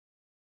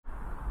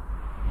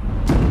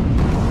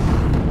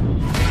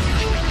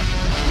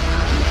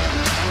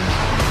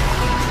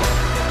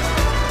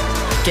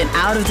Get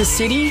out of the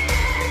city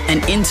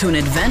and into an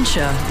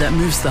adventure that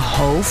moves the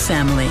whole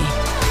family.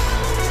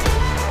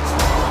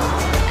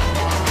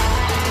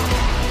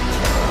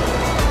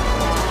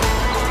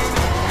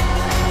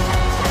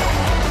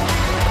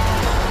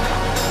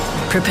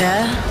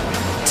 Prepare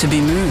to be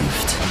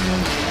moved.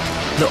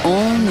 The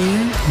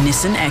all-new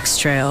Nissan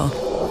X-Trail.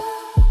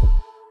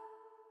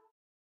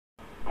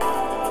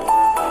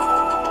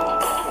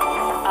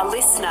 A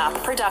LISTNR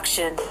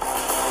production.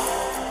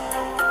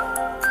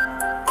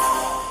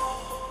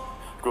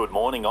 Good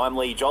morning, I'm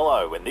Lee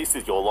Jollo and this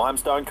is your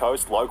Limestone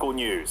Coast local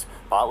news.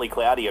 Partly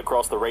cloudy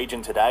across the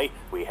region today.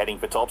 We're heading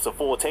for tops of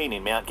 14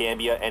 in Mount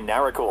Gambier and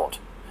Narracourt.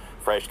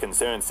 Fresh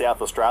concern: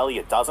 South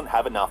Australia doesn't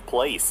have enough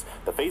police.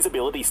 The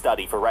feasibility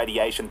study for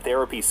radiation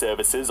therapy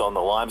services on the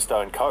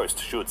Limestone Coast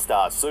should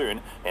start soon,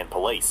 and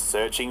police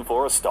searching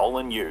for a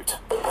stolen ute.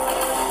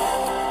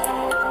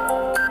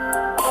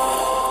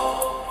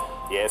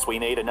 Yes, we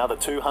need another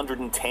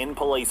 210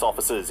 police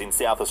officers in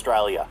South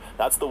Australia.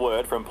 That's the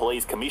word from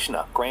Police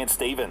Commissioner Grant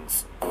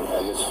Stevens.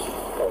 And this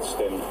has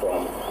stemmed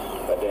from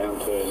a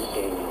downturn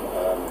in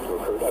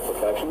recruit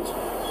applications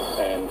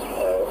and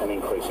an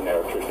increase in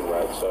our attrition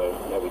rate. So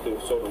we do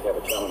certainly have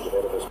a challenge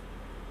ahead of us.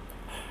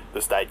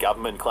 The state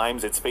government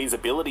claims its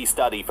feasibility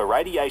study for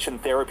radiation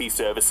therapy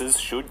services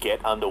should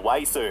get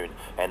underway soon,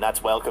 and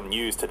that's welcome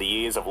news to the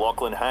ears of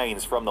Lachlan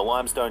Haynes from the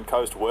Limestone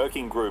Coast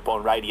Working Group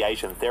on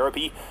Radiation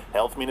Therapy.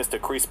 Health Minister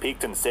Chris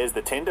Picton says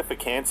the tender for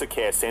Cancer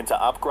Care Centre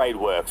upgrade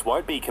works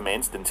won't be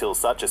commenced until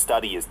such a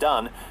study is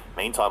done.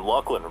 Meantime,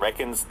 Lachlan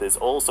reckons there's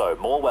also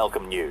more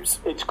welcome news.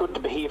 It's good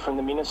to hear from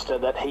the Minister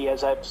that he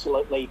has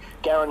absolutely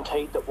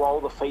guaranteed that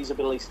while the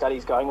feasibility study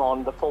is going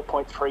on, the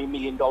 $4.3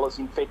 million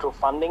in federal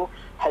funding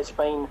has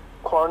been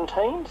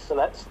quarantined. So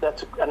that's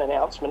an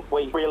announcement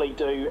we really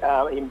do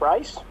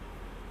embrace.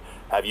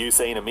 Have you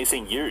seen a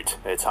missing ute?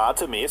 It's hard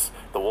to miss.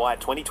 The white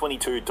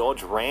 2022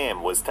 Dodge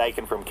Ram was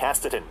taken from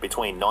Casterton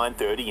between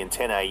 9:30 and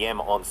 10 a.m.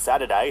 on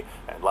Saturday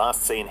and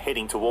last seen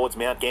heading towards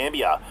Mount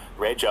Gambier.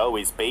 Rego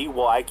is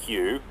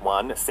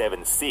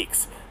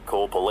BYQ176.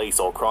 Call police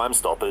or Crime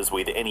Stoppers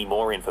with any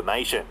more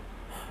information.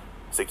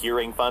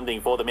 Securing funding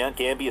for the Mount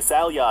Gambier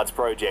Sale Yards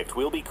project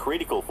will be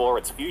critical for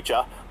its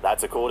future.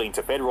 That's according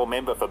to federal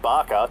member for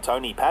Barker,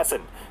 Tony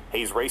Passon.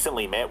 He's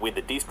recently met with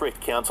the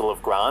District Council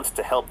of Grant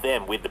to help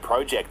them with the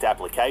project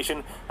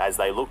application as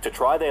they look to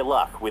try their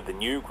luck with the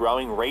new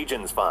Growing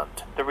Regions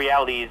Fund. The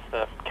reality is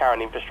the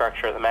current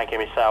infrastructure at the Mount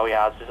Gambier Sale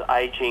Yards is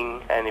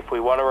ageing, and if we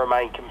want to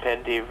remain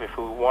competitive, if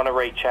we want to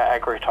reach our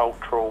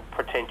agricultural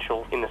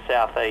potential in the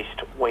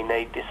southeast, we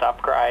need this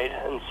upgrade.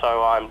 And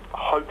so I'm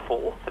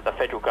hopeful that the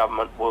federal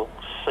government will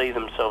see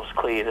themselves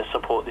clear to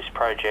support this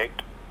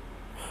project.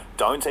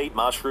 Don't eat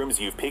mushrooms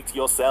you've picked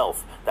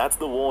yourself. That's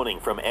the warning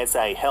from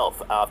SA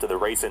Health after the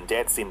recent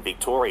deaths in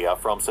Victoria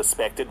from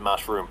suspected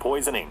mushroom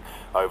poisoning.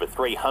 Over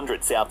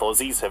 300 South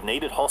Aussies have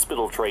needed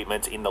hospital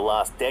treatment in the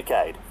last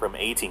decade from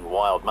eating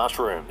wild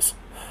mushrooms.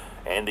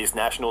 And this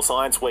National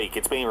Science Week,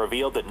 it's been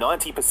revealed that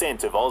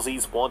 90% of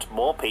Aussies want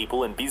more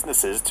people and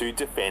businesses to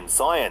defend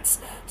science.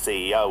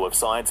 CEO of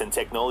Science and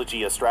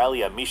Technology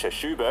Australia, Misha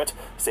Schubert,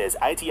 says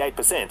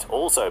 88%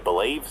 also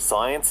believe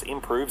science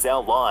improves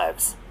our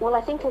lives. Well, I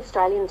think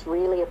Australians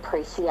really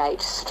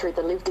appreciate, through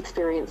the lived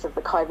experience of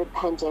the COVID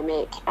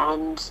pandemic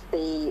and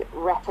the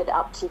rapid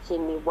uptick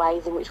in the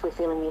ways in which we're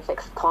feeling the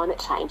effects of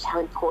climate change, how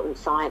important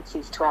science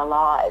is to our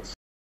lives.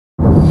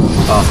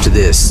 After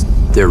this,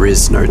 there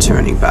is no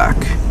turning back.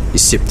 You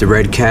sip the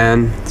red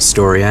can, the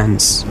story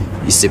ends.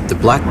 You sip the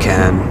black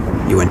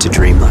can, you enter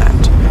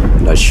dreamland.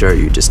 And I show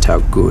you just how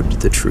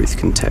good the truth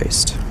can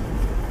taste.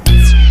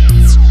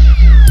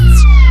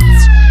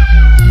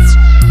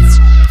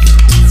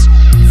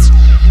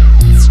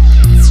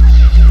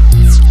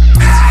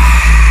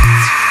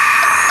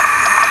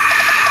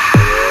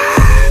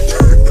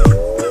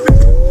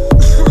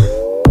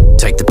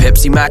 Take the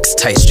Pepsi Max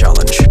Taste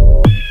Challenge.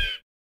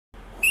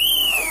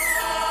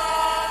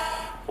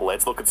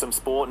 Let's look at some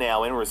sport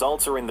now, and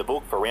results are in the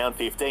book for round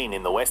 15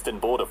 in the Western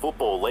Border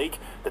Football League.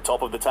 The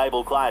top of the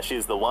table clash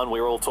is the one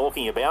we're all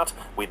talking about,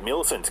 with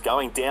Millicent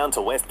going down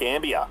to West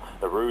Gambier.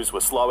 The Roos were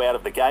slow out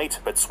of the gate,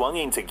 but swung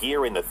into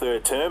gear in the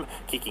third term,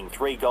 kicking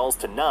 3 goals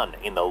to none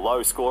in the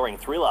low-scoring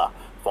thriller.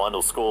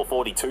 Final score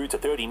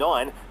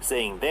 42-39,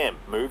 seeing them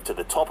move to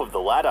the top of the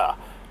ladder.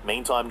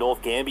 Meantime,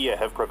 North Gambier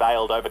have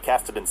prevailed over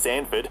Casterton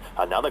Sandford,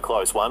 another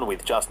close one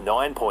with just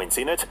 9 points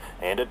in it.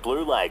 And at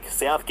Blue Lake,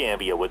 South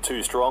Gambier were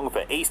too strong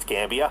for East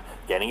Gambier,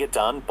 getting it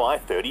done by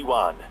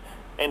 31.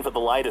 And for the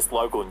latest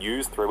local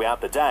news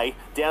throughout the day,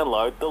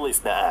 download the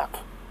LISTNR app.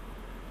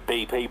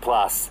 BP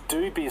Plus,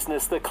 do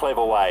business the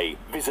clever way.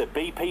 Visit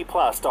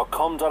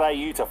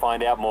bpplus.com.au to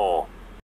find out more.